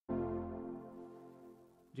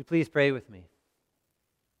Would you please pray with me?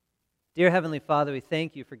 Dear Heavenly Father, we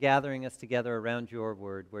thank you for gathering us together around your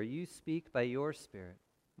word, where you speak by your Spirit.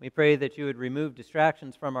 We pray that you would remove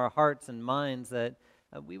distractions from our hearts and minds, that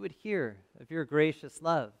we would hear of your gracious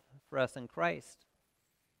love for us in Christ,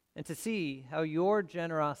 and to see how your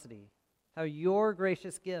generosity, how your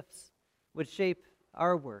gracious gifts would shape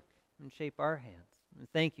our work and shape our hands. And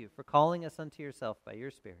thank you for calling us unto yourself by your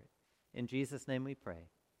Spirit. In Jesus' name we pray.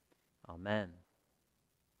 Amen.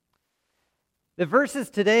 The verses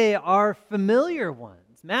today are familiar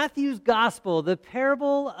ones. Matthew's gospel, the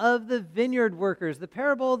parable of the vineyard workers, the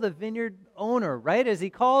parable of the vineyard owner, right? As he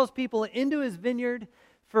calls people into his vineyard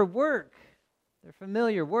for work. They're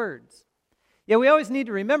familiar words. Yeah, we always need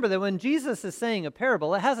to remember that when Jesus is saying a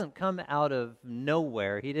parable, it hasn't come out of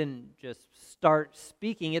nowhere. He didn't just start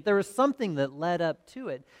speaking it. There was something that led up to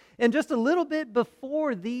it. And just a little bit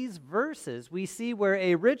before these verses, we see where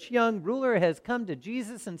a rich young ruler has come to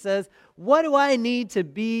Jesus and says, "What do I need to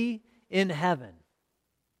be in heaven?"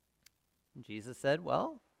 And Jesus said,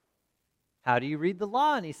 "Well, how do you read the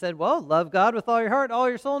law?" And he said, "Well, love God with all your heart, all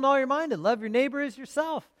your soul, and all your mind, and love your neighbor as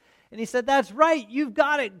yourself." And he said, "That's right, you've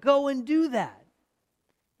got it, go and do that."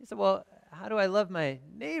 He said, "Well, how do I love my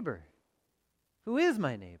neighbor? Who is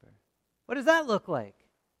my neighbor? What does that look like?"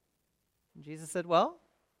 And Jesus said, "Well,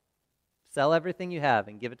 sell everything you have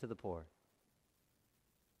and give it to the poor."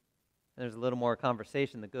 And there's a little more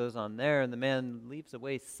conversation that goes on there, and the man leaps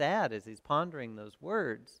away sad as he's pondering those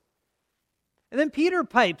words. And then Peter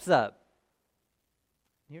pipes up.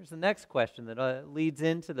 Here's the next question that leads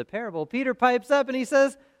into the parable. Peter pipes up and he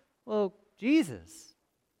says, "Well, Jesus,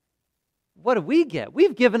 what do we get?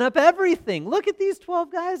 We've given up everything. Look at these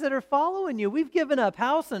 12 guys that are following you. We've given up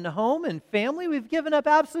house and home and family. We've given up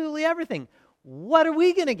absolutely everything. What are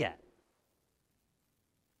we going to get?"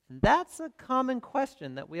 And that's a common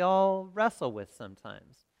question that we all wrestle with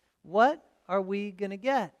sometimes. What are we going to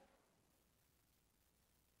get?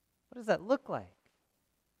 What does that look like?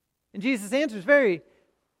 And Jesus answers very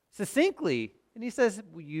succinctly, and he says,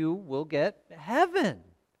 "You will get heaven.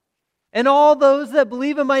 And all those that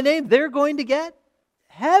believe in my name, they're going to get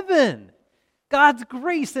heaven. God's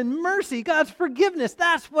grace and mercy, God's forgiveness,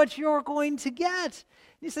 that's what you're going to get."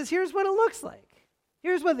 And he says, here's what it looks like.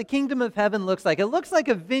 Here's what the kingdom of heaven looks like. It looks like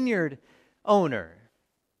a vineyard owner.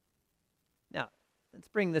 Now, let's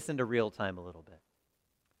bring this into real time a little bit.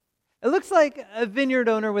 It looks like a vineyard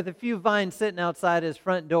owner with a few vines sitting outside his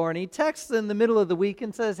front door, and he texts in the middle of the week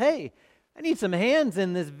and says, "Hey, I need some hands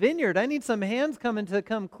in this vineyard. I need some hands coming to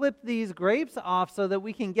come clip these grapes off so that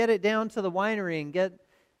we can get it down to the winery and get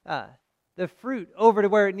the fruit over to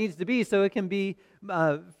where it needs to be so it can be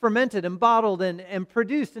fermented and bottled and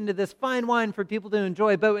produced into this fine wine for people to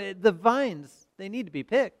enjoy. But the vines, they need to be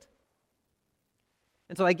picked."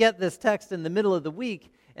 And so I get this text in the middle of the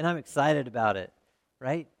week, and I'm excited about it,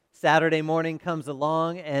 right? Saturday morning comes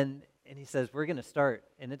along, and he says, "We're going to start,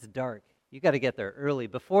 and it's dark. You got to get there early.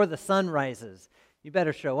 Before the sun rises, you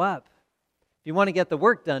better show up. If you want to get the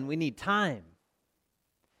work done, we need time."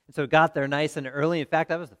 And so got there nice and early. In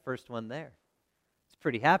fact, I was the first one there. I was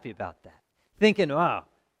pretty happy about that. Thinking, wow,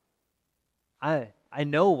 I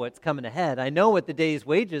know what's coming ahead. I know what the day's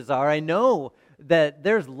wages are. I know that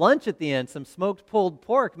there's lunch at the end, some smoked pulled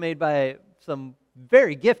pork made by some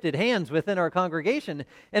very gifted hands within our congregation,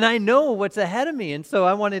 and I know what's ahead of me. And so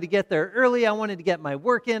I wanted to get there early. I wanted to get my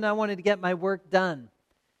work in. I wanted to get my work done.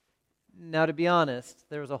 Now, to be honest,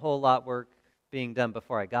 there was a whole lot of work being done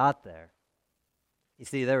before I got there. You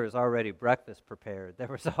see, there was already breakfast prepared. There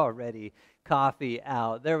was already coffee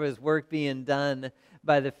out. There was work being done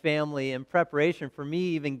by the family in preparation for me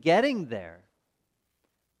even getting there.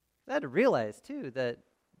 I had to realize, too, that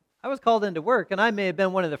I was called into work, and I may have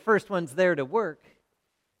been one of the first ones there to work,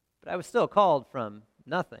 but I was still called from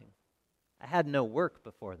nothing. I had no work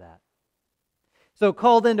before that. So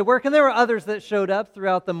called into work, and there were others that showed up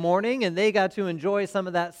throughout the morning, and they got to enjoy some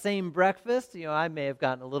of that same breakfast. You know, I may have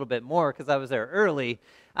gotten a little bit more because I was there early,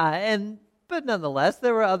 but nonetheless,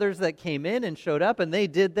 there were others that came in and showed up, and they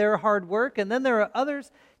did their hard work, and then there were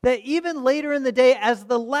others that even later in the day, as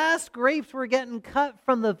the last grapes were getting cut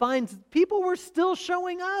from the vines, people were still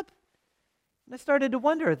showing up. And I started to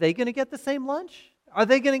wonder, are they going to get the same lunch? Are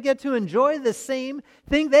they going to get to enjoy the same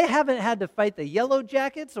thing? They haven't had to fight the yellow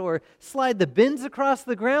jackets or slide the bins across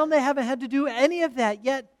the ground. They haven't had to do any of that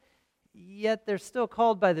yet they're still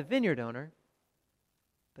called by the vineyard owner.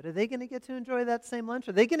 But are they going to get to enjoy that same lunch?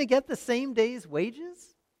 Are they going to get the same day's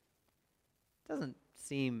wages? Doesn't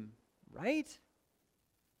seem right.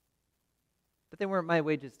 But they weren't my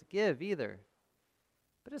wages to give either.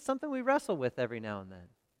 But it's something we wrestle with every now and then.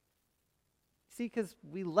 See, because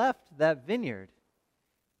we left that vineyard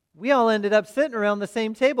We all ended up sitting around the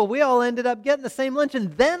same table. We all ended up getting the same lunch.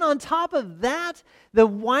 And then on top of that, the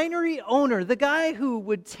winery owner, the guy who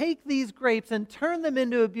would take these grapes and turn them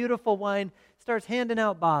into a beautiful wine, starts handing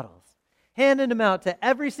out bottles, handing them out to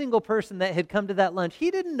every single person that had come to that lunch.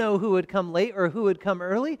 He didn't know who would come late or who would come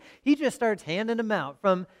early. He just starts handing them out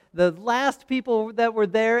from the last people that were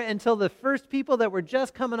there until the first people that were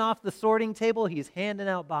just coming off the sorting table. He's handing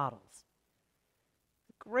out bottles.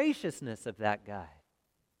 The graciousness of that guy.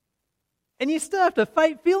 And you still have to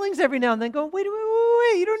fight feelings every now and then going, wait,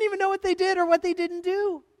 you don't even know what they did or what they didn't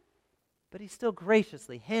do. But he's still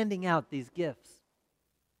graciously handing out these gifts.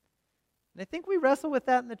 And I think we wrestle with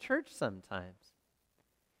that in the church sometimes.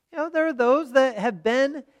 There are those that have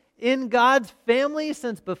been in God's family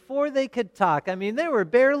since before they could talk. I mean, they were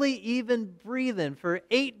barely even breathing for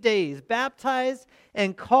 8 days, baptized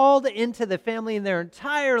and called into the family, and their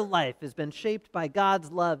entire life has been shaped by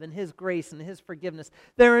God's love and His grace and His forgiveness.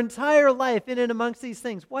 Their entire life in and amongst these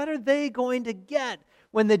things. What are they going to get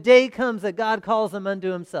when the day comes that God calls them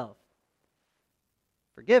unto Himself?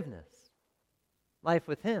 Forgiveness. Life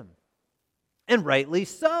with Him. And rightly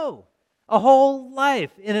so. A whole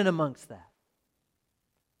life in and amongst that.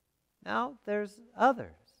 Now, there's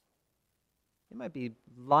others. They might be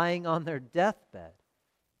lying on their deathbed,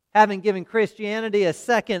 having given Christianity a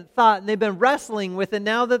second thought, and they've been wrestling with it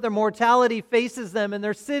now that their mortality faces them, and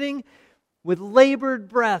they're sitting with labored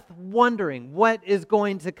breath, wondering what is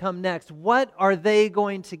going to come next. What are they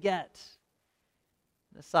going to get?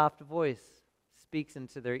 And a soft voice speaks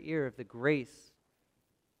into their ear of the grace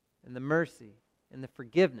and the mercy and the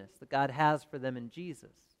forgiveness that God has for them in Jesus.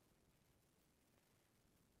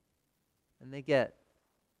 And they get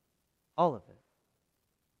all of it.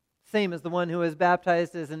 Same as the one who was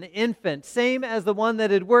baptized as an infant. Same as the one that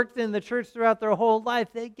had worked in the church throughout their whole life.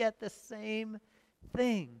 They get the same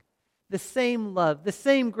thing. The same love, the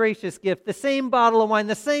same gracious gift, the same bottle of wine,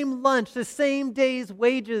 the same lunch, the same day's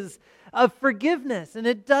wages of forgiveness. And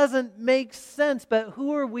it doesn't make sense, but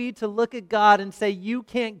who are we to look at God and say, you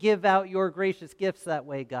can't give out your gracious gifts that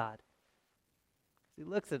way, God? He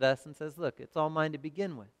looks at us and says, look, it's all mine to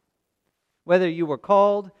begin with. Whether you were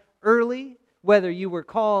called early, whether you were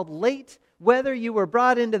called late, whether you were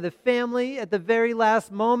brought into the family at the very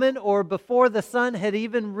last moment or before the sun had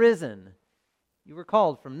even risen, you were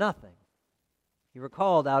called from nothing. You were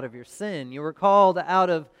called out of your sin. You were called out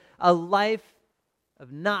of a life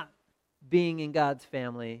of not being in God's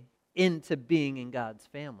family into being in God's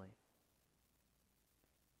family.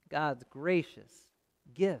 God's gracious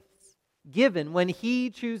gifts given when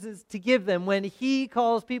He chooses to give them, when He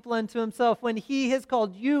calls people unto Himself, when He has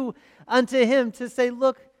called you unto Him to say,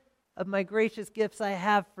 look of my gracious gifts I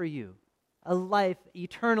have for you. A life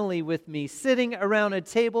eternally with me, sitting around a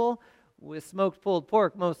table with smoked pulled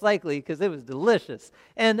pork, most likely, because it was delicious,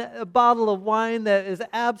 and a bottle of wine that is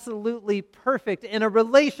absolutely perfect, and a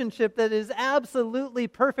relationship that is absolutely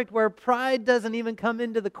perfect, where pride doesn't even come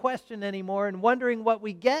into the question anymore, and wondering what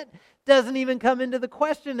we get doesn't even come into the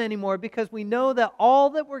question anymore, because we know that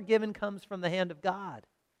all that we're given comes from the hand of God.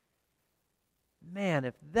 Man,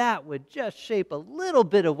 if that would just shape a little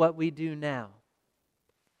bit of what we do now.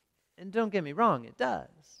 And don't get me wrong, it does.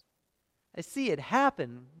 I see it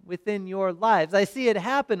happen within your lives. I see it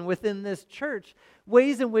happen within this church.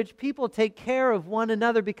 Ways in which people take care of one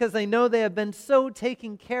another because they know they have been so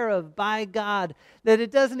taken care of by God that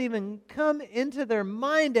it doesn't even come into their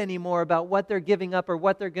mind anymore about what they're giving up or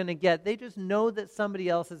what they're going to get. They just know that somebody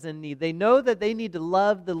else is in need. They know that they need to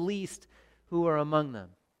love the least who are among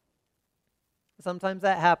them. Sometimes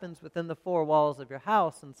that happens within the four walls of your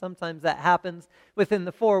house, and sometimes that happens within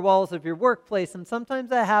the four walls of your workplace, and sometimes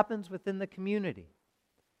that happens within the community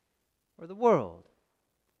or the world.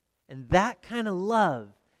 And that kind of love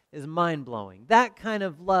is mind-blowing. That kind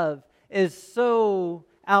of love is so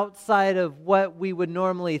outside of what we would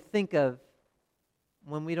normally think of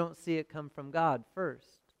when we don't see it come from God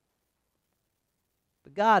first.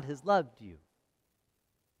 But God has loved you,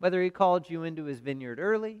 whether He called you into His vineyard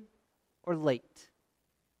early or late.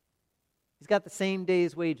 He's got the same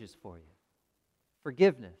day's wages for you.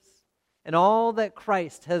 Forgiveness. And all that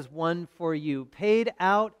Christ has won for you, paid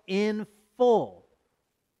out in full.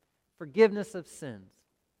 Forgiveness of sins.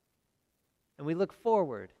 And we look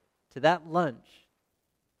forward to that lunch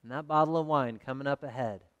and that bottle of wine coming up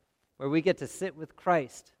ahead, where we get to sit with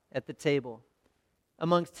Christ at the table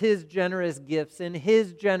amongst His generous gifts, in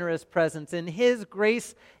His generous presence, in His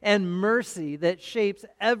grace and mercy that shapes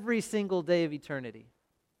every single day of eternity.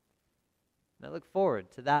 And I look forward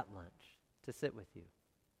to that lunch, to sit with you.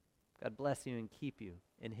 God bless you and keep you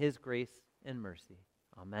in His grace and mercy.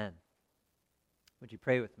 Amen. Would you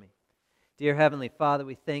pray with me? Dear Heavenly Father,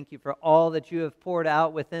 we thank you for all that you have poured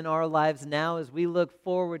out within our lives now as we look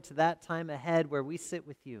forward to that time ahead where we sit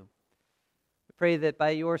with you. We pray that by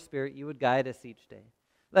your Spirit you would guide us each day.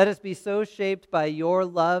 Let us be so shaped by your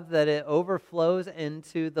love that it overflows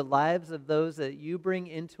into the lives of those that you bring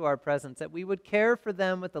into our presence, that we would care for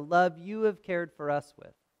them with the love you have cared for us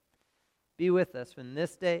with. Be with us from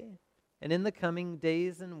this day and in the coming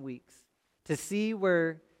days and weeks to see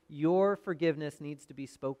where your forgiveness needs to be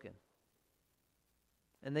spoken,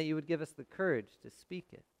 and that you would give us the courage to speak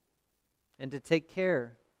it and to take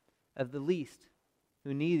care of the least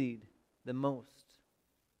who need the most.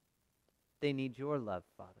 They need your love,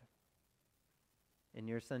 Father. In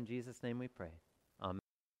your Son Jesus' name we pray.